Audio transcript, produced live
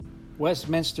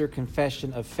Westminster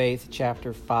Confession of Faith,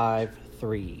 Chapter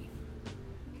 5:3.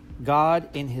 God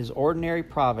in his ordinary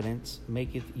providence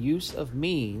maketh use of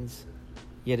means,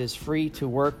 yet is free to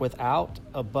work without,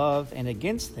 above, and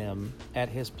against them at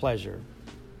his pleasure.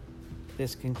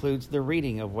 This concludes the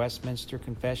reading of Westminster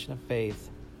Confession of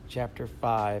Faith, Chapter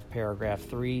 5, Paragraph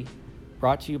 3,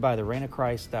 brought to you by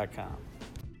thereignofchrist.com.